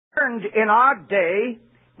In our day,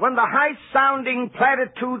 when the high-sounding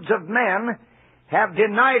platitudes of men have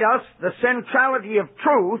denied us the centrality of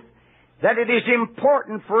truth, that it is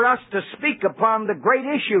important for us to speak upon the great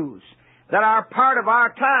issues that are part of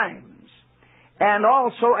our times and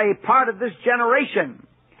also a part of this generation.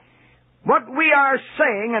 What we are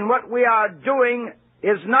saying and what we are doing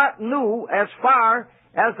is not new as far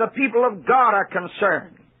as the people of God are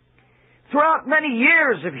concerned. Throughout many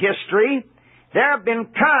years of history, there have been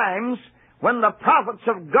times when the prophets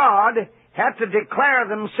of God had to declare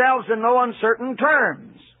themselves in no uncertain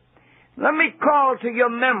terms. Let me call to your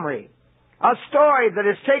memory a story that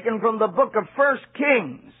is taken from the book of 1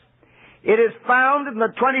 Kings. It is found in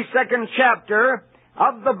the 22nd chapter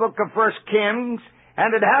of the book of 1 Kings,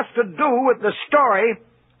 and it has to do with the story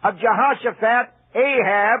of Jehoshaphat,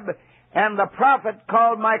 Ahab, and the prophet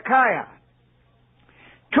called Micaiah.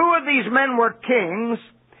 Two of these men were kings.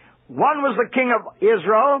 One was the king of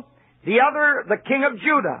Israel, the other the king of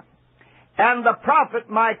Judah. And the prophet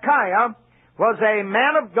Micaiah was a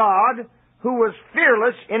man of God who was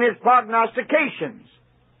fearless in his prognostications.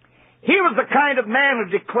 He was the kind of man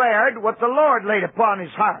who declared what the Lord laid upon his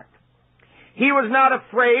heart. He was not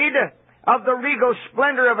afraid of the regal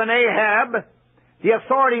splendor of an Ahab, the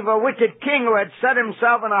authority of a wicked king who had set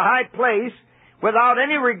himself in a high place without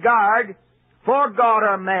any regard for God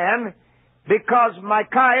or man, because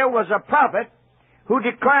Micaiah was a prophet who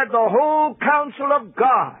declared the whole counsel of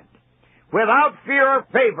God without fear or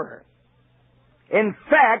favor. In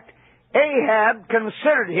fact, Ahab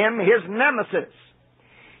considered him his nemesis.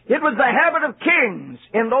 It was the habit of kings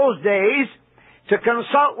in those days to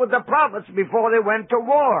consult with the prophets before they went to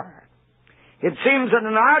war. It seems that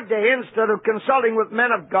in our day, instead of consulting with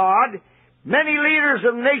men of God, many leaders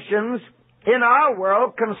of nations in our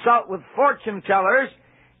world consult with fortune tellers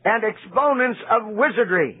and exponents of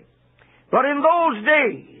wizardry. But in those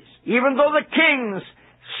days, even though the kings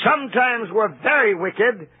sometimes were very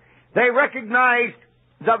wicked, they recognized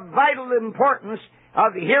the vital importance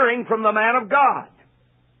of hearing from the man of God.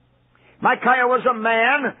 Micaiah was a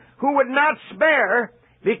man who would not spare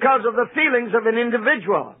because of the feelings of an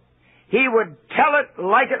individual. He would tell it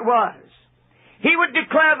like it was. He would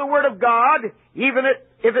declare the word of God, even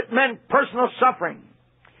if it meant personal suffering.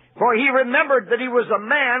 For he remembered that he was a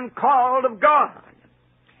man called of God.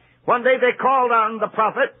 One day they called on the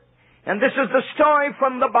prophet, and this is the story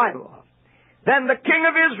from the Bible. Then the king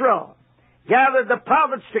of Israel gathered the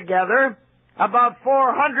prophets together, about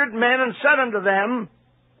 400 men, and said unto them,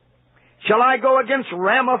 Shall I go against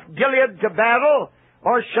Ramoth Gilead to battle,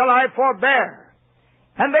 or shall I forbear?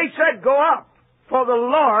 And they said, Go up, for the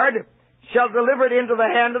Lord shall deliver it into the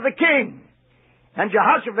hand of the king. And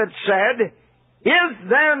Jehoshaphat said, Is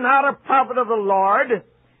there not a prophet of the Lord,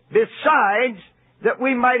 besides that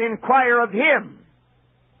we might inquire of him?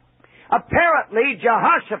 Apparently,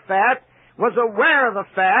 Jehoshaphat was aware of the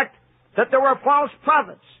fact that there were false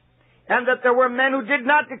prophets, and that there were men who did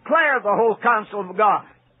not declare the whole counsel of God.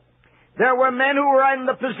 There were men who were in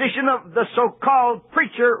the position of the so-called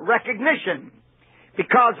preacher recognition,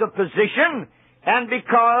 because of position and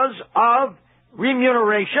because of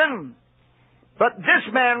remuneration. But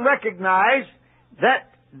this man recognized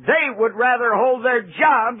that they would rather hold their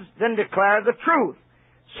jobs than declare the truth.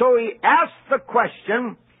 So he asked the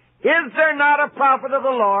question, Is there not a prophet of the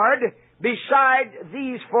Lord beside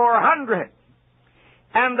these 400?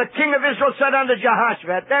 And the king of Israel said unto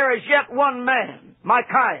Jehoshaphat, There is yet one man,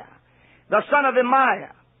 Micaiah, the son of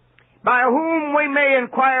Amiah, by whom we may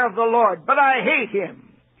inquire of the Lord, but I hate him.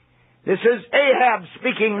 This is Ahab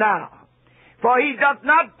speaking now. For he doth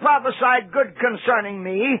not prophesy good concerning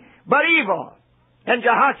me, but evil. And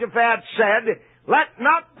Jehoshaphat said, Let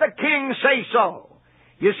not the king say so.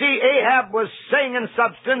 You see, Ahab was saying in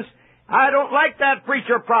substance, I don't like that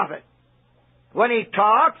preacher prophet. When he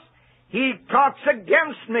talks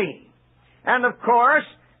against me. And of course,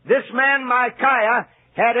 this man Micaiah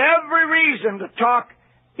had every reason to talk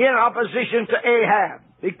in opposition to Ahab,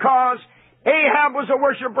 because Ahab was a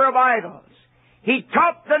worshiper of idols. He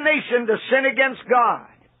taught the nation to sin against God.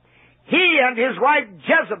 He and his wife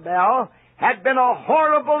Jezebel had been a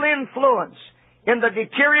horrible influence in the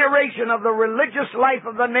deterioration of the religious life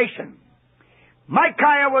of the nation.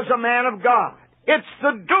 Micaiah was a man of God. It's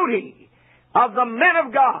the duty of the men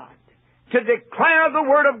of God to declare the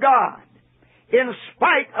Word of God in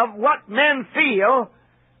spite of what men feel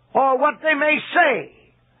or what they may say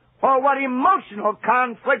or what emotional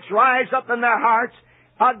conflicts rise up in their hearts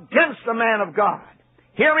against the man of God.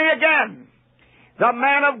 Hear me again. The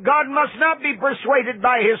man of God must not be persuaded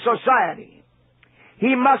by his society.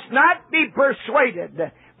 He must not be persuaded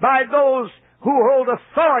by those who hold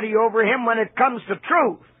authority over him when it comes to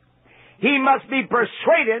truth. he must be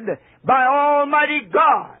persuaded by Almighty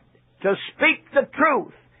God to speak the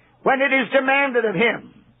truth when it is demanded of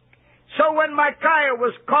him. So when Micaiah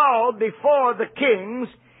was called before the kings,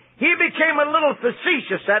 he became a little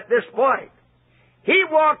facetious at this point. He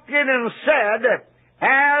walked in and said,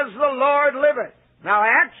 "As the Lord liveth." Now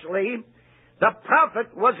actually, the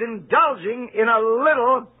prophet was indulging in a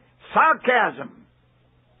little sarcasm.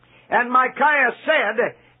 And Micaiah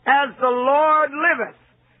said, "As the Lord liveth,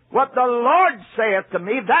 what the Lord saith to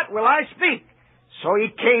me, that will I speak." So he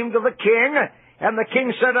came to the king, and the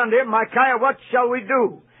king said unto him, "Micaiah, what shall we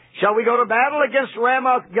do? Shall we go to battle against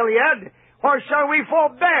Ramoth Gilead, or shall we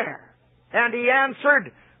forbear?" And he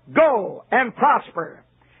answered, "Go and prosper,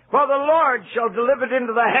 for the Lord shall deliver it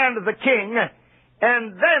into the hand of the king."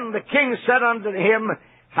 And then the king said unto him,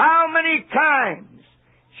 "How many times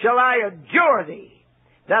shall I adjure thee,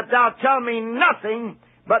 that thou tell me nothing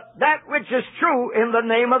but that which is true in the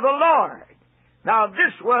name of the Lord?" Now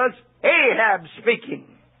this was Ahab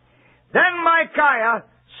speaking. Then Micaiah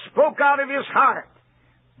spoke out of his heart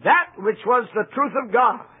that which was the truth of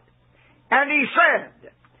God. And he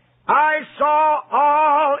said, "I saw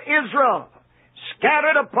all Israel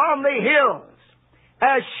scattered upon the hills,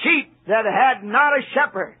 as sheep that had not a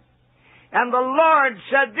shepherd. And the Lord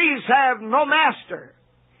said, These have no master.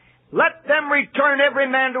 Let them return every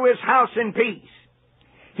man to his house in peace."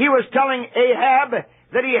 He was telling Ahab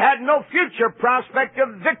that he had no future prospect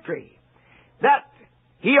of victory, that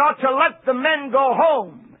he ought to let the men go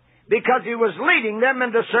home because he was leading them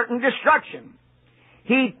into certain destruction.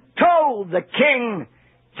 He told the king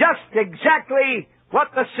just exactly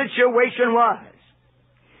what the situation was.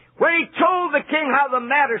 When he told the king how the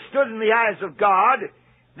matter stood in the eyes of God,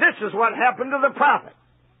 this is what happened to the prophet.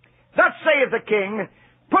 "Thus saith the king,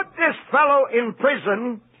 Put this fellow in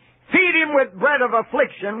prison, feed him with bread of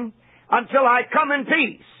affliction, until I come in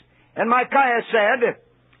peace." And Micaiah said,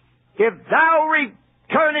 "If thou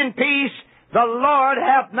return in peace, the Lord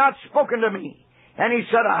hath not spoken to me." And he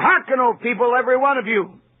said, "Hearken, O people, every one of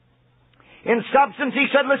you." In substance, he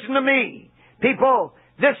said, "Listen to me, people,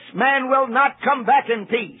 this man will not come back in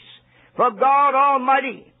peace. For God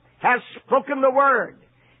Almighty has spoken the word,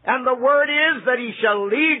 and the word is that he shall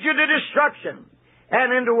lead you to destruction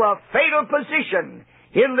and into a fatal position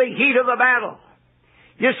in the heat of the battle."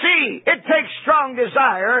 You see, it takes strong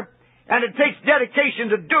desire, and it takes dedication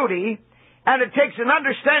to duty, and it takes an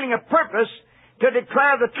understanding of purpose to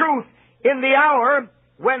declare the truth in the hour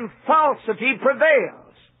when falsity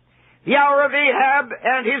prevails. The hour of Ahab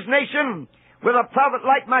and his nation with a prophet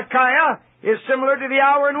like Micaiah is similar to the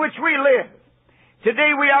hour in which we live.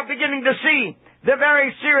 Today we are beginning to see the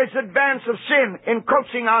very serious advance of sin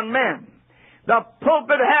encroaching on men. The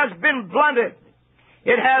pulpit has been blunted.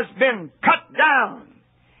 It has been cut down.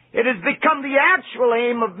 It has become the actual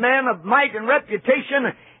aim of men of might and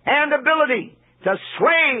reputation and ability to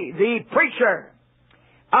sway the preacher.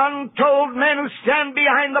 Untold men who stand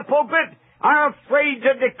behind the pulpit are afraid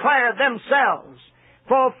to declare themselves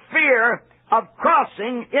for fear of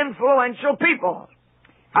crossing influential people.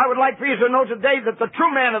 I would like for you to know today that the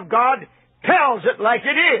true man of God tells it like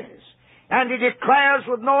it is, and he declares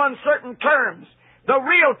with no uncertain terms the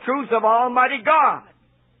real truth of Almighty God.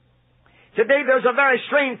 Today there's a very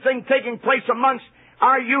strange thing taking place amongst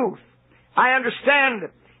our youth. I understand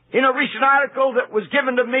in a recent article that was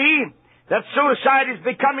given to me that suicide is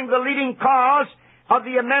becoming the leading cause of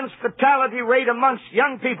the immense fatality rate amongst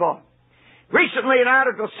young people. Recently an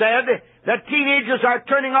article said that teenagers are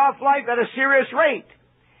turning off life at a serious rate,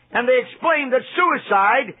 and they explained that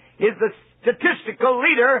suicide is the statistical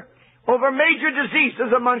leader over major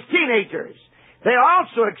diseases amongst teenagers. They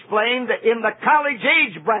also explained that in the college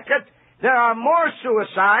age bracket there are more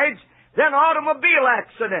suicides than automobile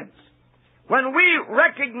accidents. When we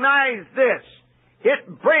recognize this,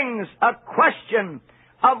 it brings a question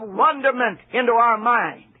of wonderment into our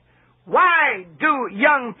mind. Why do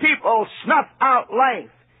young people snuff out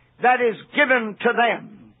life that is given to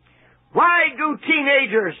them? Why do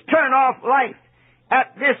teenagers turn off life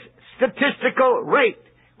at this statistical rate,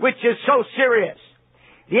 which is so serious?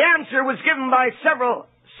 The answer was given by several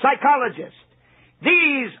psychologists.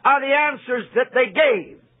 These are the answers that they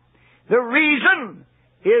gave. The reason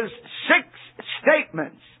is 6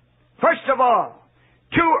 statements. First of all,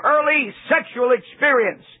 too early sexual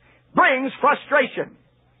experience brings frustration.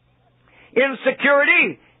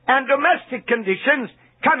 Insecurity and domestic conditions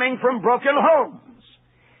coming from broken homes.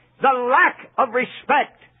 The lack of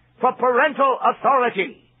respect for parental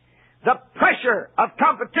authority. The pressure of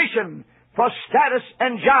competition for status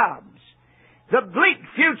and jobs. The bleak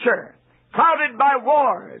future clouded by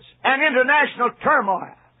wars and international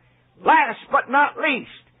turmoil. Last but not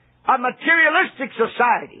least, a materialistic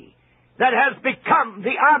society that has become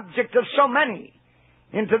the object of so many.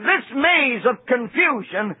 Into this maze of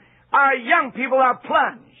confusion, our young people are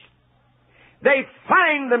plunged. They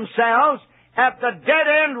find themselves at the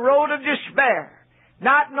dead-end road of despair,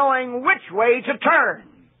 not knowing which way to turn.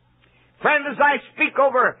 Friend, as I speak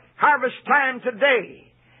over harvest time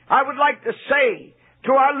today, I would like to say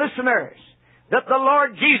to our listeners that the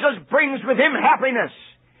Lord Jesus brings with Him happiness.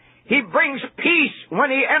 He brings peace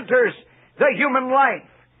when He enters the human life.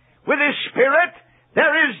 With His Spirit,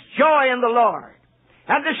 there is joy in the Lord.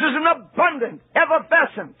 And this is an abundant,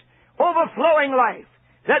 effervescent, overflowing life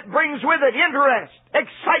that brings with it interest,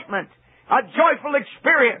 excitement, a joyful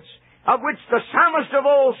experience of which the psalmist of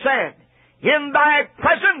old said, "In Thy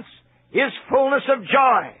presence is fullness of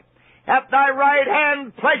joy. At Thy right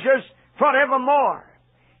hand pleasures forevermore."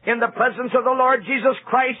 In the presence of the Lord Jesus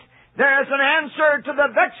Christ, there is an answer to the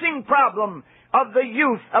vexing problem of the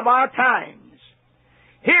youth of our times.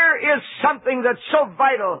 Here is something that's so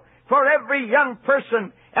vital for every young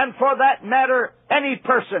person, and for that matter, any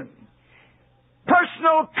person.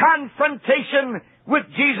 Personal confrontation with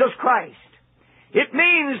Jesus Christ. It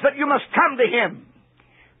means that you must come to Him.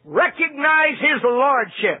 Recognize His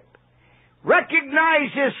lordship.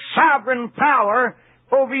 Recognize His sovereign power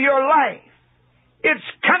over your life. It's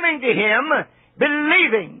coming to Him,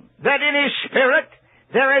 believing that in His Spirit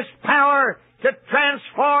there is power to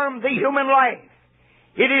transform the human life.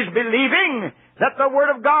 It is believing that the Word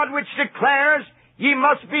of God, which declares ye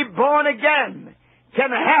must be born again,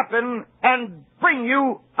 can happen and bring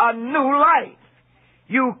you a new life.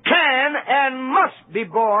 You can and must be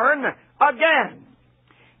born again.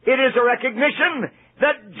 It is a recognition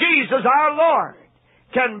that Jesus our Lord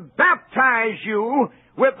can baptize you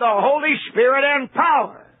with the Holy Spirit and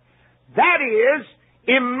power. That is,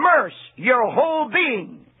 immerse your whole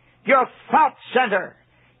being, your thought center,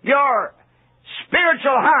 your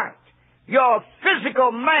spiritual heart, your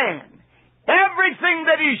physical man, everything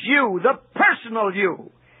that is you, the personal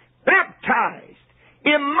you, baptized,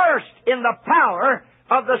 immersed in the power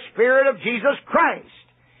of the Spirit of Jesus Christ.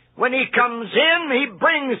 When He comes in, He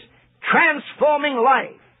brings transforming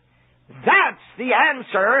life. That's the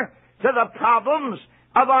answer to the problems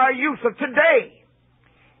of our youth of today.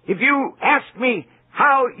 If you ask me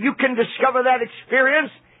how you can discover that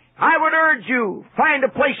experience, I would urge you, find a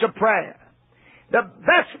place of prayer. The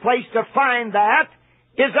best place to find that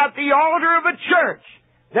is at the altar of a church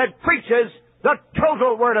that preaches the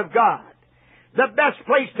total Word of God. The best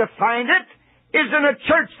place to find it is in a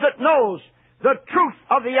church that knows the truth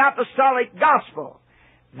of the apostolic gospel.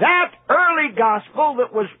 That early gospel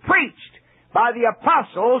that was preached by the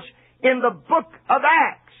apostles in the book of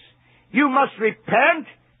Acts. You must repent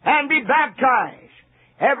and be baptized,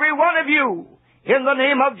 every one of you, in the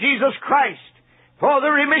name of Jesus Christ, for the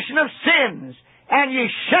remission of sins, and ye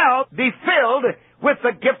shall be filled with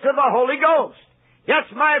the gift of the Holy Ghost. Yes,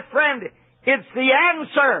 my friend, it's the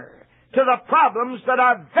answer to the problems that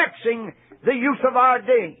are vexing the youth of our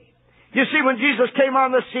day. You see, when Jesus came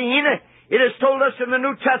on the scene, it is told us in the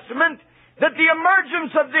New Testament that the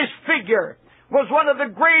emergence of this figure was one of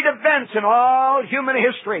the great events in all human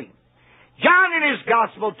history. John in his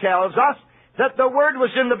Gospel tells us that the Word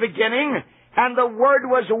was in the beginning, and the Word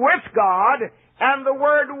was with God, and the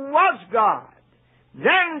Word was God.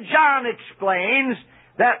 Then John explains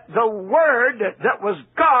that the Word that was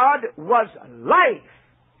God was life.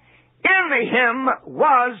 In Him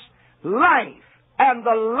was life, and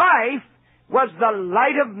the life was the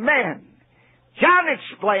light of men. John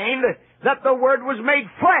explained that the Word was made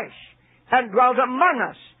flesh and dwelt among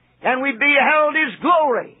us, and we beheld His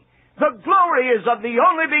glory. The glory is of the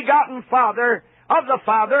only begotten Father, of the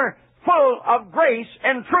Father, full of grace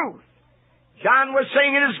and truth. John was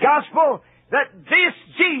saying in his Gospel that this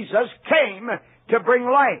Jesus came to bring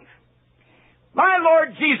life. My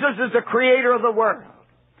Lord Jesus is the Creator of the world.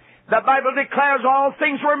 The Bible declares all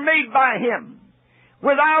things were made by Him.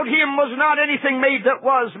 Without Him was not anything made that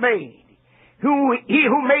was made. He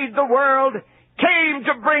who made the world came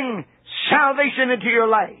to bring salvation into your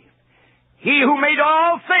life. He who made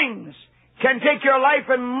all things can take your life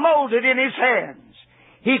and mold it in His hands.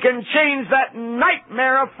 He can change that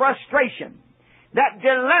nightmare of frustration, that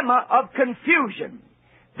dilemma of confusion,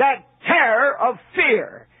 that terror of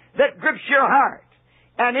fear that grips your heart,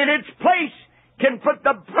 and in its place can put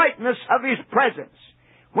the brightness of His presence.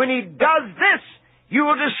 When He does this, you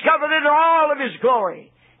will discover that in all of His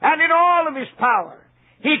glory and in all of His power,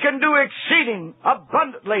 He can do exceeding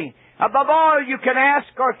abundantly above all you can ask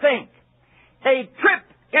or think. A trip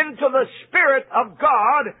into the Spirit of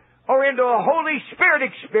God or into a Holy Spirit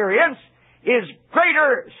experience is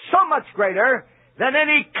greater, so much greater, than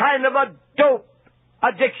any kind of a dope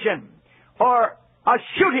addiction, or a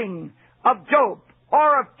shooting of dope,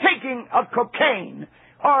 or of taking of cocaine,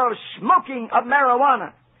 or of smoking of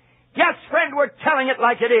marijuana. Yes, friend, we're telling it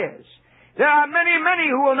like it is. There are many, many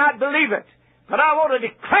who will not believe it, but I want to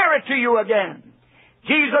declare it to you again.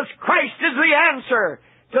 Jesus Christ is the answer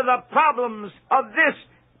to the problems of this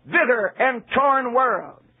bitter and torn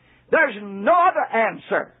world. There's no other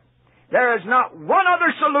answer. There is not one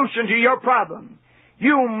other solution to your problem.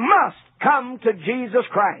 You must come to Jesus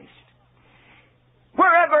Christ.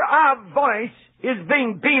 Wherever our voice is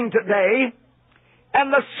being beamed today,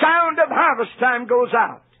 and the sound of harvest time goes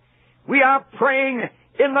out, we are praying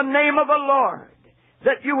in the name of the Lord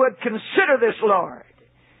that you would consider this, Lord.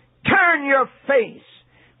 Turn your face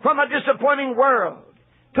from a disappointing world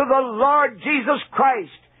to the Lord Jesus Christ,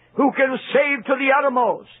 who can save to the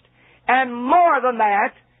uttermost. And more than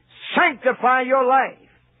that, sanctify your life.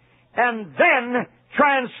 And then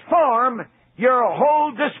transform your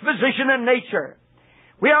whole disposition and nature.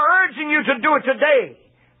 We are urging you to do it today,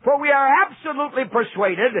 for we are absolutely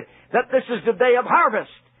persuaded that this is the day of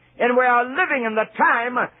harvest, and we are living in the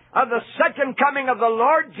time of the second coming of the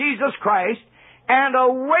Lord Jesus Christ, and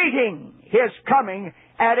awaiting His coming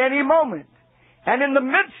at any moment. And in the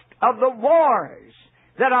midst of the wars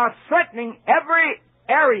that are threatening every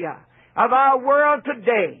area of our world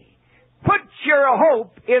today, put your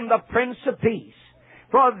hope in the Prince of Peace,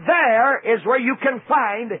 for there is where you can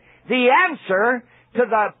find the answer to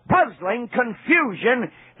the puzzling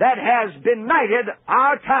confusion that has benighted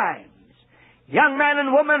our times. Young man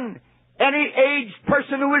and woman, any aged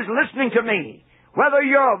person who is listening to me, whether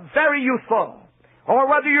you're very youthful, or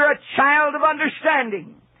whether you're a child of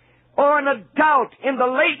understanding, or an adult in the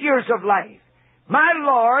late years of life, my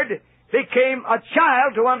Lord became a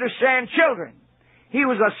child to understand children. He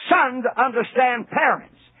was a son to understand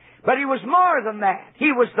parents. But He was more than that.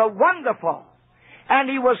 He was the Wonderful. And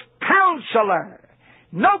He was Counselor.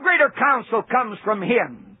 No greater counsel comes from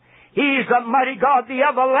Him. He's the mighty God, the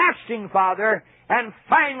everlasting Father, and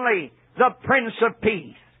finally, the Prince of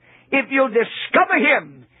Peace. If you'll discover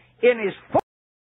Him in His